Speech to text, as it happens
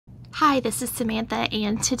Hi, this is Samantha,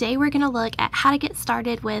 and today we're going to look at how to get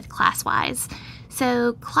started with Classwize.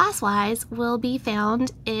 So Classwize will be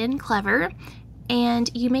found in Clever, and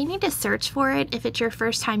you may need to search for it if it's your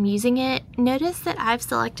first time using it. Notice that I've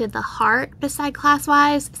selected the heart beside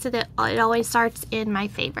Classwize so that it always starts in my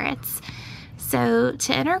favorites. So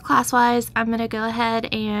to enter Classwize, I'm going to go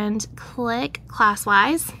ahead and click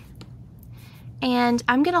Classwize, and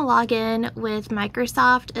I'm going to log in with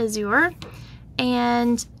Microsoft Azure,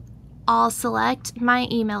 and I'll select my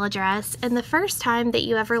email address, and the first time that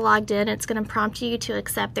you ever logged in, it's going to prompt you to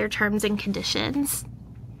accept their terms and conditions.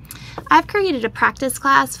 I've created a practice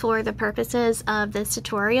class for the purposes of this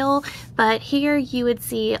tutorial, but here you would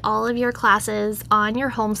see all of your classes on your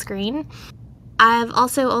home screen. I've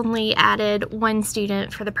also only added one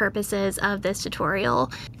student for the purposes of this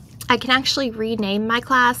tutorial. I can actually rename my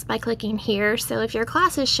class by clicking here, so if your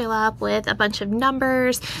classes show up with a bunch of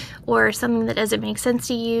numbers or something that doesn't make sense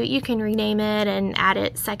to you, you can rename it and add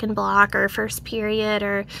it second block or first period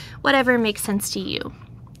or whatever makes sense to you.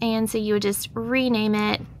 And so you would just rename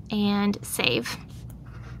it and save.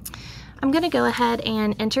 I'm going to go ahead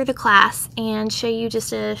and enter the class and show you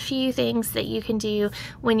just a few things that you can do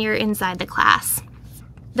when you're inside the class.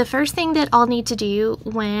 The first thing that I'll need to do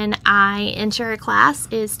when I enter a class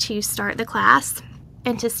is to start the class.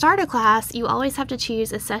 And to start a class, you always have to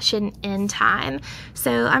choose a session end time.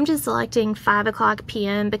 So I'm just selecting 5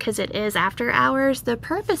 p.m. because it is after hours. The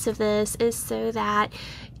purpose of this is so that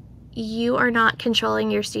you are not controlling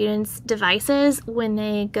your students' devices when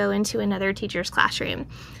they go into another teacher's classroom.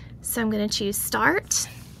 So I'm going to choose start.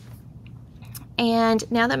 And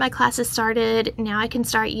now that my class is started, now I can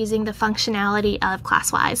start using the functionality of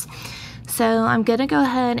Classwize. So I'm going to go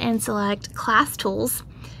ahead and select Class Tools,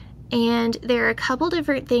 and there are a couple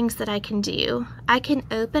different things that I can do. I can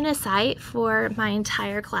open a site for my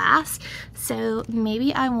entire class. So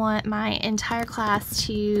maybe I want my entire class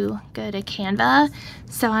to go to Canva.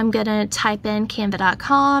 So I'm going to type in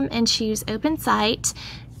canva.com and choose Open Site,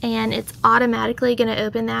 and it's automatically going to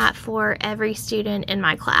open that for every student in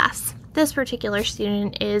my class. This particular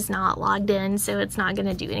student is not logged in, so it's not going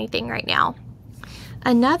to do anything right now.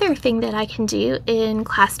 Another thing that I can do in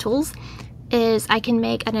Class Tools is I can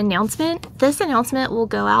make an announcement. This announcement will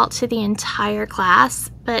go out to the entire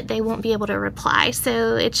class, but they won't be able to reply.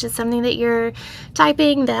 So it's just something that you're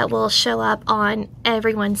typing that will show up on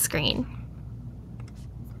everyone's screen.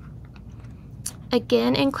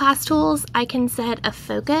 Again, in Class Tools, I can set a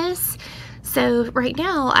focus. So right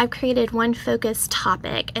now I've created one focus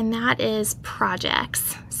topic, and that is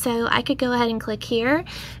projects. So I could go ahead and click here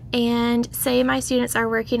and say my students are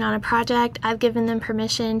working on a project. I've given them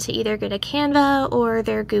permission to either go to Canva or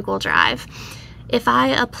their Google Drive. If I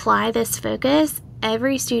apply this focus,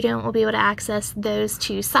 every student will be able to access those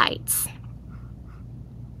two sites.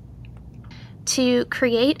 To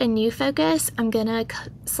create a new focus, I'm going to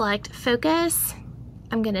select Focus.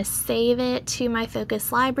 I'm going to save it to my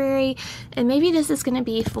focus library, and maybe this is going to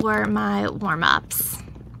be for my warm-ups.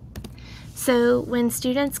 So when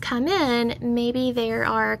students come in, maybe there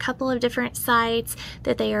are a couple of different sites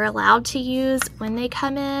that they are allowed to use when they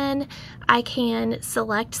come in. I can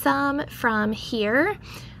select some from here,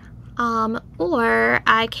 or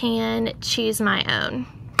I can choose my own,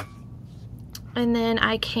 and then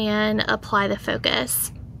I can apply the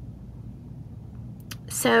focus.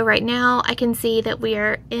 So right now I can see that we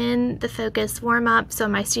are in the focus warm-up, so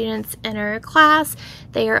my students enter class,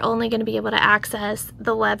 they are only going to be able to access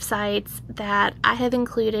the websites that I have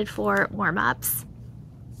included for warm-ups.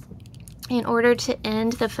 In order to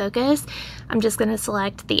end the focus, I'm just going to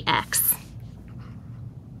select the X.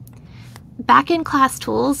 Back in Class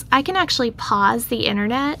Tools, I can actually pause the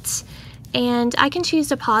internet, and I can choose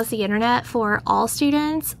to pause the internet for all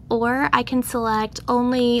students, or I can select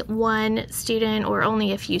only one student or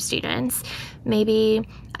only a few students. Maybe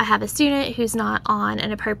I have a student who's not on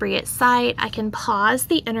an appropriate site. I can pause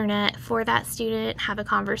the internet for that student, have a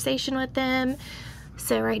conversation with them.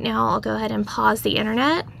 So right now I'll go ahead and pause the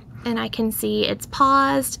internet, and I can see it's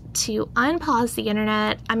paused. To unpause the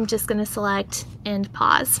internet, I'm just going to select End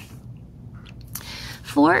Pause.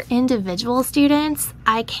 For individual students,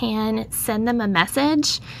 I can send them a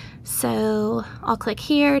message. So I'll click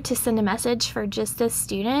here to send a message for just this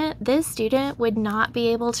student. This student would not be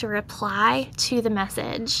able to reply to the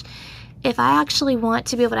message. If I actually want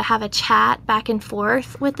to be able to have a chat back and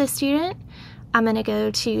forth with the student, I'm going to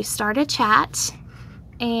go to Start a Chat,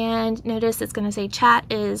 and notice it's going to say chat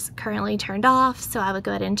is currently turned off, so I would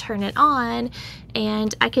go ahead and turn it on,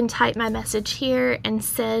 and I can type my message here and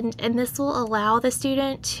send, and this will allow the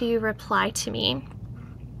student to reply to me.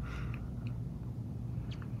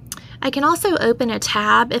 I can also open a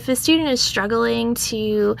tab. If a student is struggling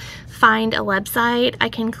to find a website, I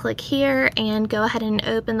can click here and go ahead and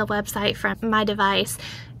open the website from my device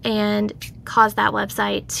and cause that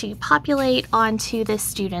website to populate onto the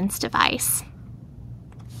student's device.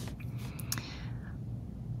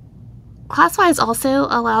 Classwize also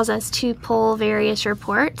allows us to pull various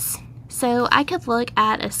reports. So I could look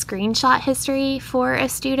at a screenshot history for a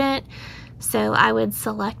student. So I would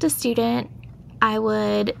select a student, I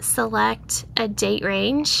would select a date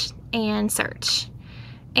range and search.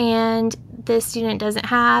 And this student doesn't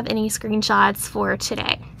have any screenshots for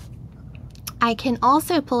today. I can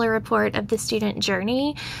also pull a report of the student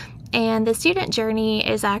journey, and the student journey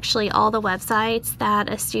is actually all the websites that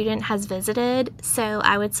a student has visited. So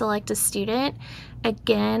I would select a student.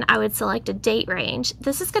 Again, I would select a date range.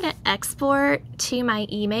 This is going to export to my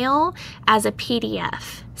email as a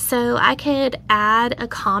PDF. So I could add a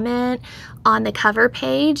comment on the cover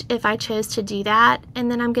page if I chose to do that,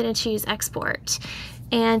 and then I'm going to choose export.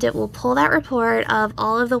 And it will pull that report of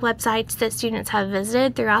all of the websites that students have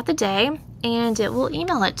visited throughout the day, and it will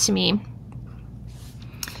email it to me.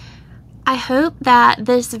 I hope that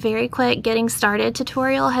this very quick getting started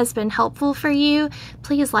tutorial has been helpful for you.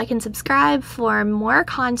 Please like and subscribe for more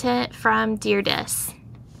content from Dear Dis.